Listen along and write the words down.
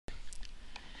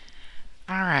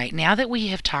Alright, now that we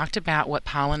have talked about what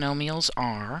polynomials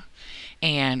are,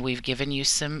 and we've given you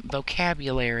some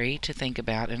vocabulary to think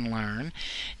about and learn,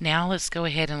 now let's go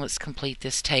ahead and let's complete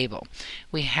this table.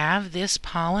 We have this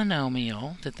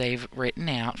polynomial that they've written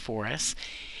out for us,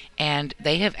 and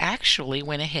they have actually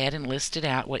went ahead and listed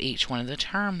out what each one of the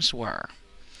terms were.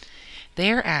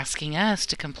 They're asking us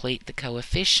to complete the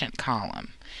coefficient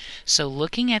column. So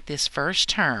looking at this first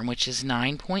term, which is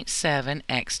 9.7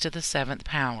 x to the 7th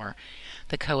power,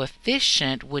 the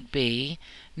coefficient would be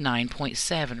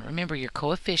 9.7. Remember, your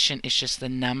coefficient is just the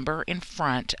number in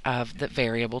front of the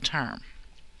variable term.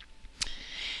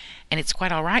 And it's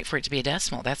quite all right for it to be a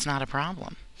decimal. That's not a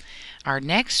problem. Our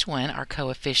next one, our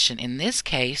coefficient in this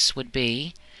case, would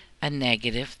be a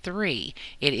 -3.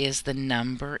 It is the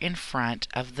number in front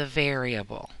of the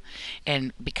variable.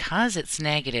 And because it's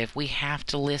negative, we have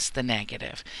to list the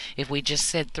negative. If we just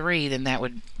said 3, then that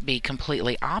would be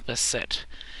completely opposite.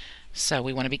 So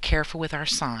we want to be careful with our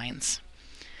signs.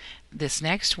 This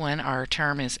next one, our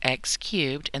term is x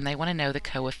cubed, and they want to know the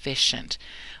coefficient.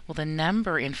 Well, the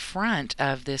number in front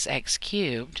of this x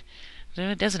cubed,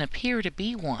 it doesn't appear to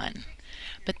be 1,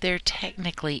 but there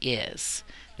technically is.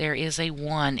 There is a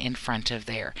 1 in front of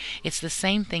there. It's the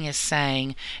same thing as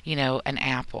saying, an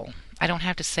apple. I don't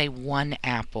have to say 1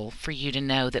 apple for you to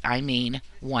know that I mean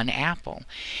 1 apple.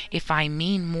 If I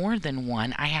mean more than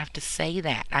 1, I have to say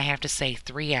that. I have to say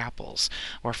 3 apples,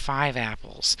 or 5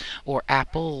 apples, or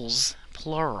apples,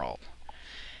 plural.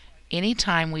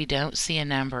 Anytime we don't see a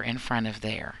number in front of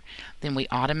there, then we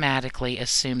automatically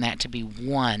assume that to be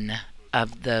one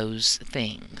of those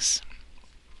things.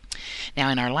 Now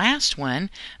in our last one,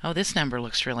 this number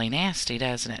looks really nasty,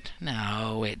 doesn't it?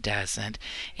 No, it doesn't.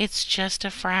 It's just a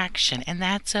fraction, and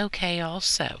that's okay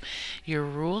also. Your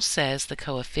rule says the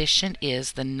coefficient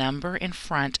is the number in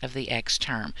front of the x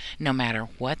term, no matter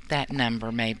what that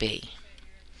number may be.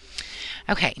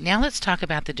 Okay, now let's talk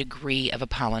about the degree of a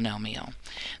polynomial.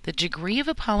 The degree of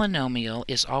a polynomial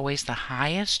is always the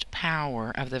highest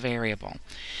power of the variable.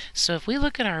 So if we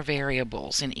look at our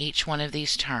variables in each one of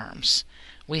these terms,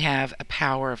 we have a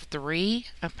power of 3,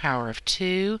 a power of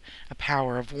 2, a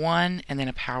power of 1, and then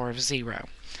a power of 0.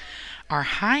 Our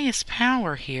highest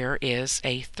power here is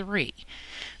a 3.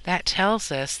 That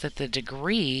tells us that the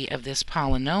degree of this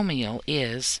polynomial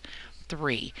is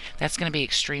 3. That's going to be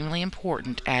extremely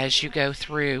important as you go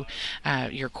through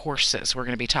your courses. We're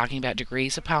going to be talking about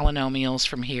degrees of polynomials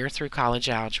from here through college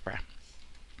algebra.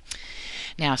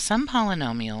 Now, some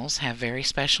polynomials have very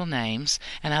special names,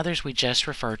 and others we just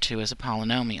refer to as a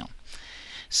polynomial.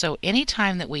 So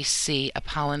anytime that we see a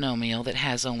polynomial that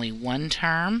has only one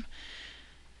term,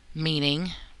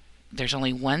 meaning there's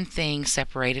only one thing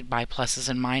separated by pluses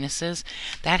and minuses,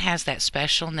 that has that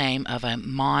special name of a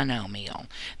monomial.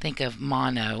 Think of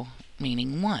mono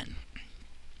meaning one.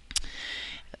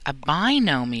 A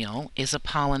binomial is a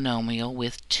polynomial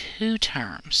with two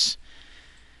terms.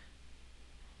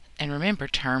 And remember,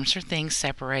 terms are things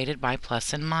separated by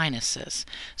plus and minuses.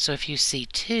 So if you see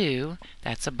 2,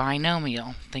 that's a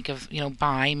binomial. Think of,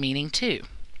 bi meaning 2.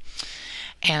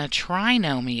 And a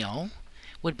trinomial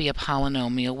would be a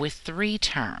polynomial with 3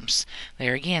 terms.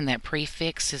 There again, that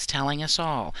prefix is telling us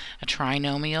all. A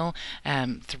trinomial,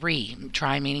 3,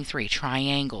 tri meaning 3,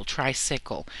 triangle,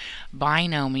 tricycle.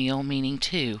 Binomial meaning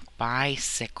 2,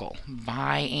 bicycle,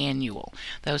 biannual,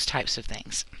 those types of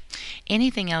things.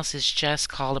 Anything else is just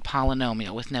called a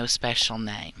polynomial with no special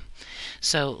name.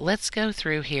 So let's go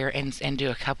through here and do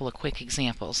a couple of quick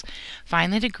examples.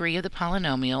 Find the degree of the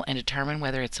polynomial and determine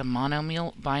whether it's a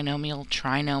monomial, binomial,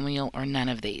 trinomial, or none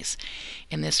of these.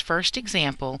 In this first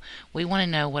example, we want to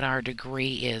know what our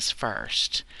degree is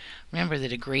first. Remember, the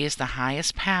degree is the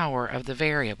highest power of the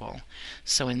variable.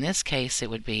 So in this case, it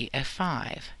would be a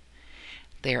 5.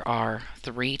 There are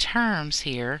 3 terms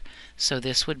here, so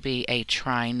this would be a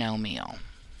trinomial.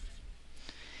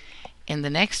 In the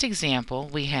next example,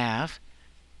 we have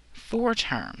 4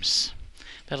 terms,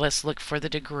 but let's look for the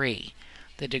degree.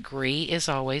 The degree is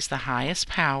always the highest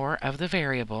power of the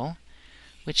variable,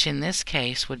 which in this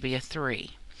case would be a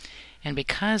 3. And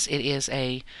because it is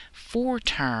a 4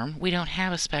 term, we don't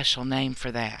have a special name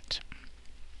for that.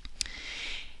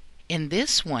 In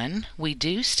this one, we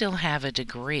do still have a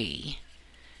degree.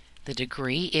 The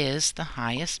degree is the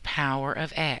highest power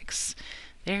of x.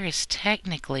 There is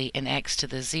technically an x to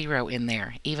the 0 in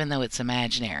there, even though it's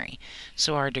imaginary.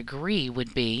 So our degree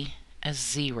would be a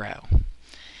 0.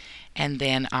 And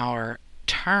then our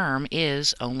term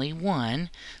is only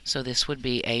 1, so this would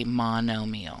be a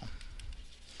monomial.